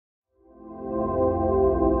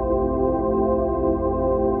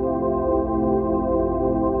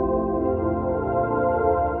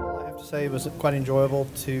say it was quite enjoyable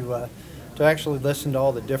to actually listen to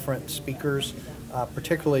all the different speakers,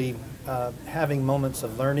 particularly having moments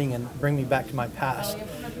of learning and bring me back to my past.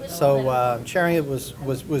 So sharing it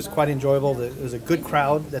was quite enjoyable. It was a good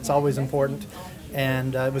crowd. That's always important,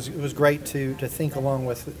 and it was great to think along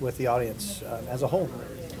with the audience as a whole.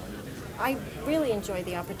 I really enjoyed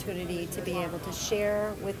the opportunity to be able to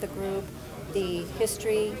share with the group the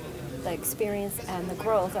history, the experience, and the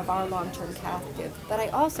growth of our long-term captive. But I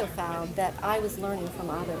also found that I was learning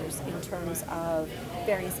from others in terms of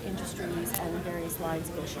various industries and various lines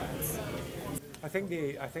of insurance. I think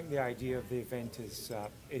the idea of the event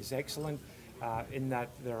is excellent in that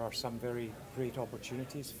there are some very great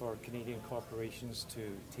opportunities for Canadian corporations to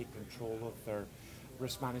take control of their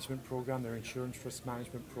risk management program, their insurance risk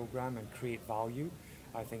management program, and create value.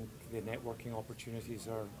 I think the networking opportunities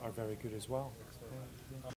are very good as well.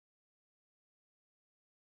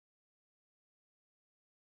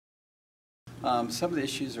 Some of the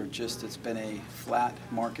issues are just it's been a flat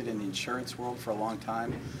market in the insurance world for a long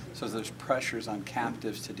time, so there's pressures on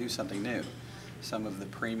captives to do something new. Some of the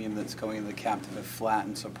premium that's going into the captive have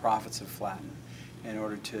flattened, so profits have flattened. In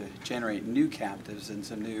order to generate new captives and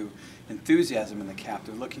some new enthusiasm in the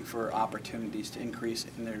captive, looking for opportunities to increase,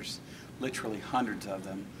 and there's literally hundreds of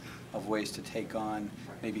them, of ways to take on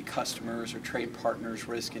maybe customers or trade partners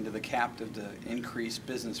risk into the captive to increase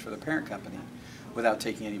business for the parent company without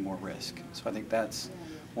taking any more risk. So I think that's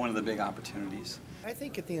one of the big opportunities. I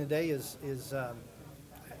think at the end of the day is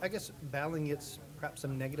I guess battling perhaps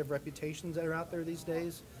some negative reputations that are out there these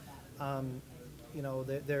days. You know,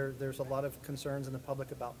 there's a lot of concerns in the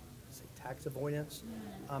public about, say, tax avoidance.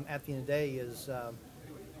 At the end of the day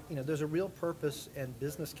you know, there's a real purpose and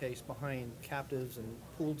business case behind captives and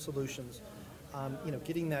pooled solutions. You know,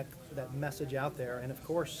 getting that message out there, and of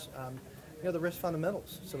course, you know, the risk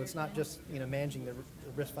fundamentals. So it's not just, you know, managing the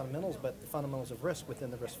risk fundamentals, but the fundamentals of risk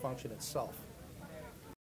within the risk function itself.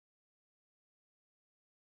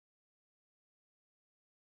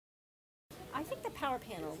 I think the power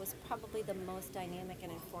panel was probably the most dynamic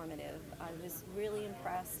and informative. I was really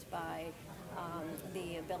impressed by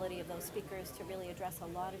the ability of those speakers to really address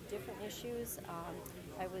a lot of different issues.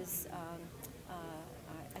 I was,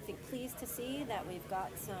 I think, pleased to see that we've got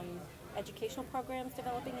some educational programs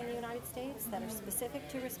developing in the United States that are specific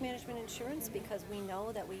to risk management insurance, because we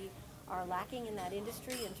know that we are lacking in that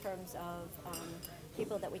industry in terms of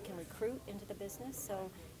people that we can recruit into the business. So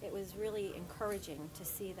it was really encouraging to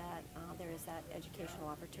see that there is that educational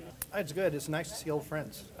opportunity. It's good. It's nice to see old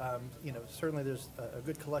friends. You know, certainly there's a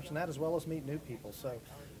good collection of that, as well as meet new people. So,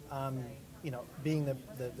 you know, being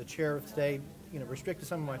the chair of today, you know, restricted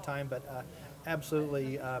some of my time, but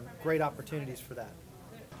absolutely great opportunities for that.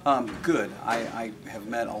 Good. I have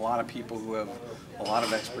met a lot of people who have a lot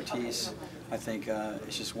of expertise. I think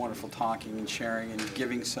it's just wonderful talking and sharing and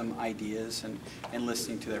giving some ideas and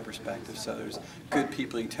listening to their perspectives. So there's good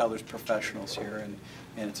people. You can tell there's professionals here,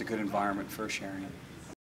 and it's a good environment for sharing.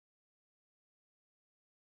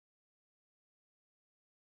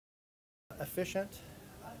 Efficient.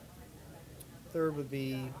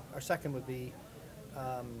 Second would be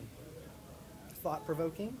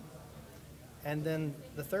thought-provoking. And then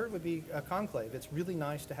the third would be a conclave. It's really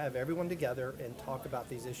nice to have everyone together and talk about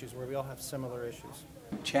these issues where we all have similar issues.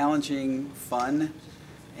 Challenging, fun,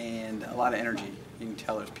 and a lot of energy. You can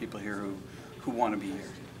tell there's people here who want to be here.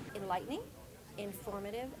 Enlightening,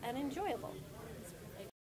 informative, and enjoyable.